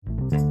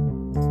Hello,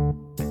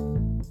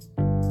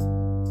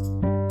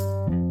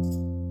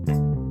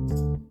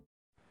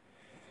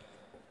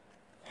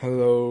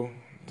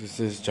 this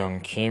is John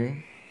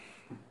Kim.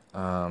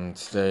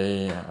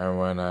 Today I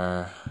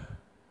wanna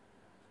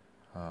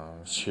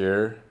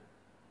share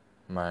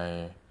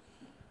my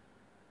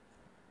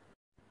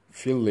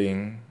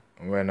feeling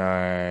when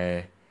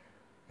I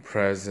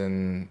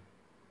present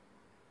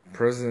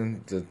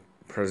the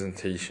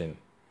presentation.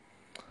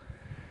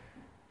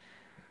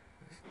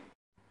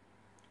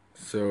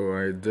 So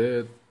I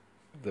did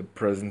the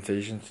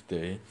presentation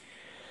today.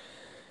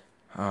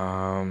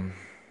 Yeah,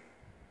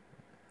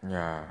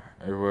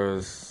 it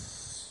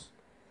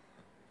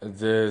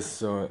is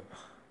so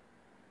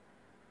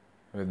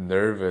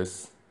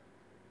nervous.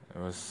 I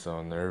was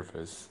so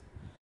nervous.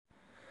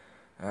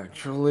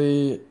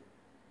 Actually,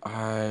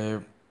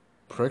 I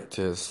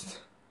practiced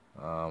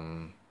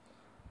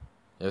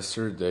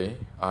yesterday.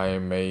 I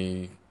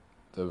made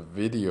the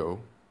video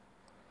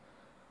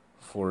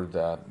for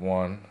that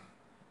one.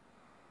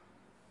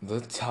 The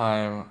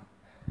time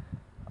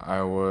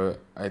I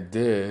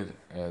did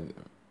it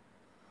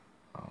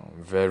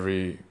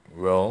very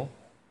well.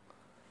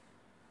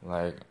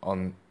 Like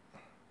I'm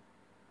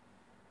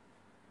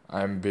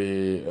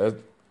be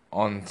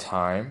on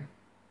time.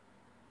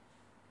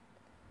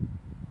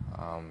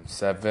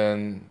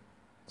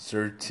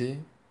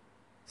 7:30,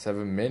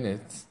 7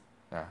 minutes.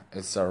 Yeah,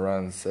 it's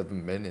around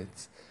 7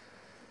 minutes.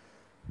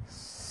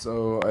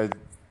 So I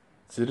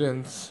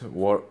didn't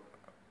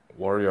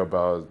worry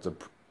about the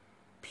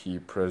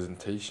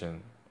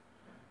presentation.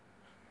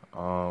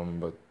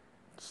 But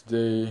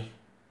today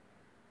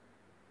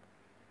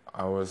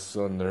I was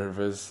so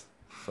nervous,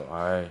 so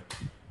I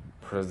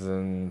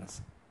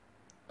present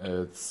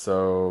it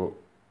so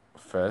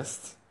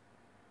fast.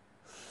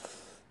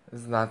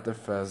 It's not the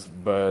fast,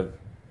 but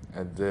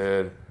I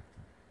did.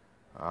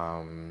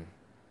 I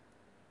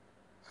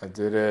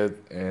did it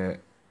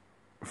in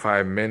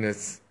 5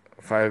 minutes,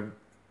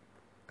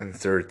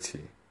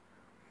 5:30.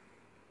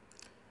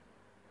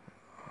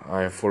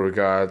 I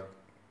forgot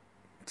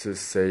to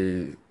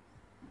say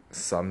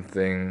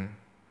something.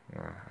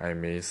 I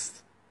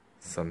missed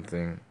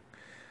something.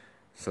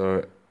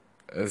 So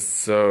it's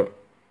so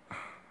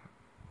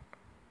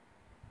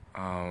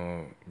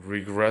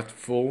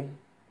regretful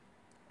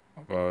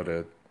about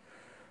it.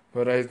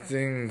 But I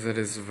think that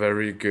is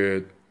very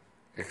good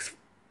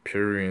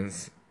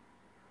experience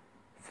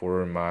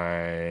for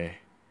my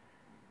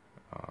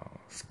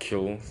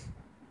skills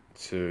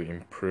to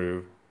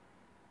improve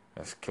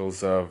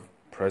skills of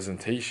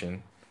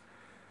presentation.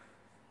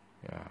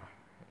 Yeah,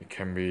 it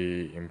can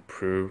be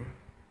improved.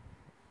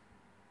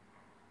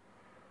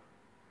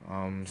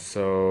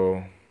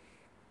 So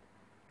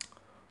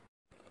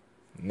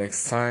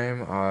next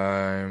time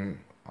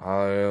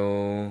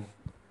I'll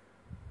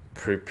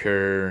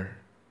prepare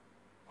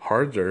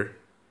harder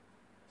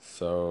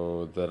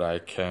so that I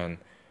can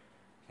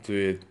do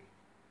it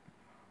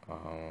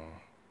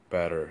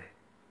better.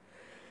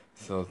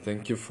 So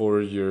thank you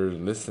for your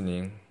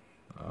listening.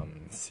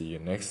 See you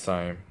next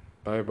time.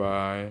 Bye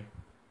bye.